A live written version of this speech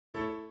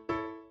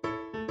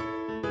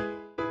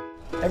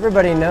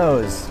Everybody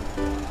knows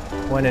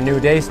when a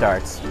new day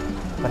starts,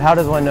 but how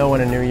does one know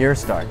when a new year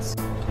starts?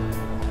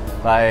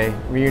 By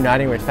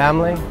reuniting with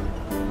family,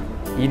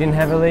 eating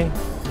heavily,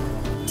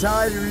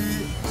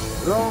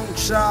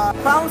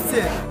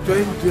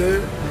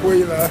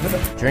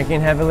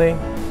 drinking heavily,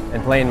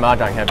 and playing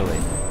mahjong heavily.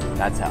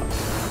 That's how.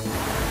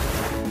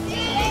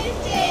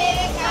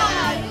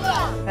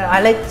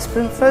 I like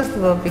Spring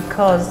Festival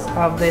because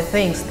of the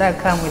things that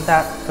come with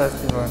that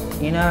festival.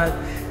 You know,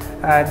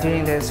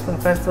 during the Spring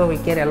Festival we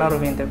get a lot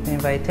of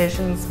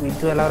invitations, we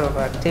do a lot of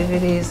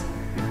activities,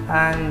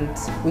 and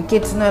we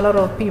get to know a lot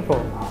of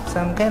people.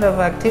 Some kind of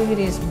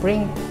activities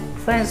bring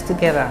friends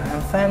together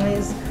and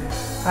families,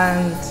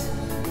 and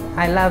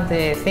I love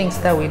the things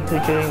that we do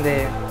during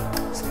the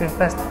Spring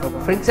Festival.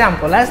 For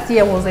example, last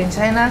year I was in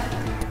China.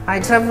 I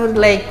traveled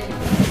like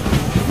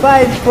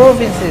 5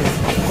 provinces,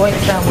 going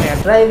somewhere,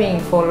 driving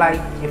for like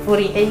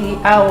 48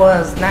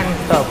 hours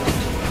non-stop,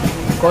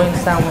 going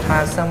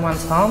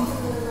someone's home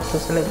to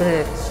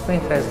celebrate the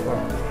Spring Festival.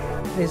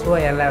 This is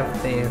why I love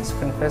the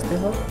Spring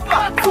Festival.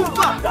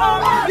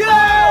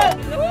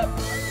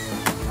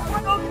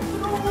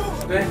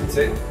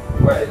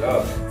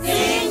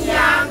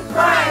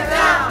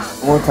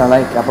 What I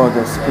like about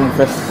the Spring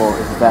Festival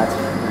is that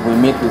we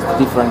meet with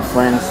different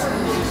friends,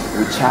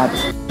 we chat,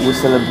 we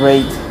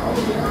celebrate,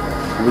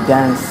 we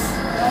dance,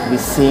 we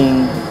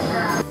sing.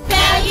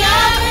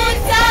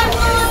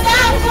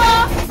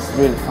 It's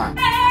really fun.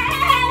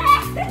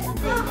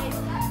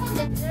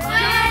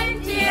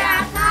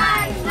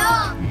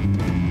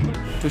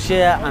 To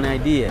share an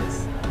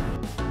ideas,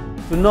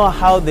 to know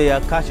how their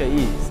culture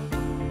is.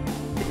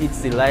 It's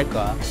the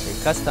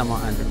custom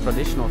and the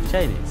tradition of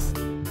Chinese.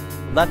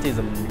 That is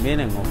the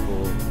meaning of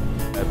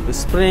the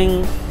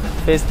spring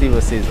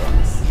festival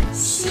seasons.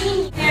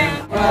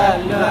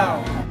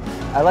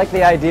 I like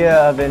the idea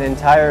of an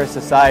entire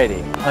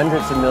society,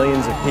 hundreds of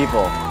millions of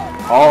people,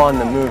 all on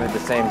the move at the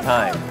same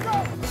time.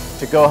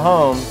 To go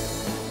home,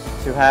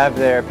 to have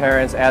their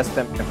parents ask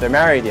them if they're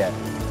married yet,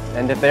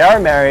 and if they are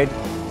married,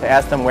 to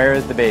ask them where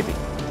is the baby.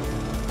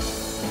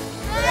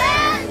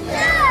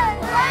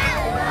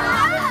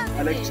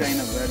 I like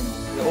China very much.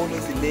 We're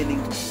always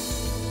learning.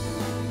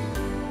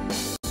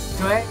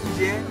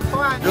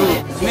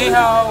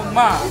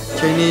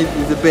 Chinese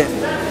is the best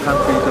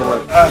country in the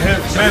world. I have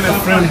many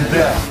friends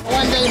there.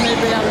 One day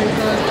maybe I will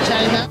go to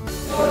China.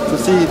 To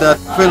see that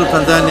fellow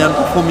Tanzanian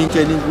performing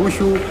Chinese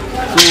wushu,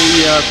 so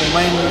we are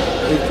combining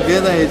it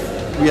together.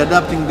 We are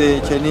adapting the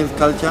Chinese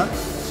culture,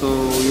 so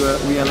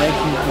we are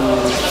liking to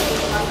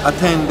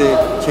attend the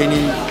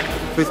Chinese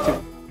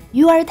festival.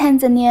 You are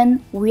Tanzanian,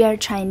 we are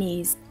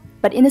Chinese.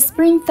 But in the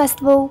Spring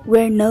Festival,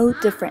 we're no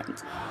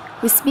different.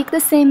 We speak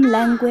the same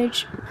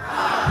language.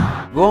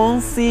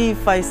 Gongsi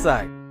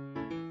Faisai.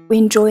 We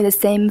enjoy the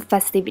same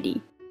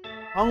festivity.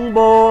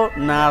 Hongbo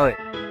Nare.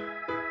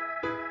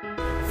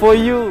 For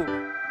you.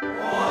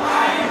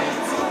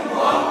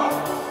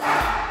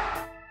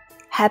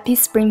 Happy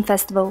Spring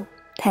Festival,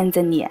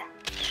 Tanzania.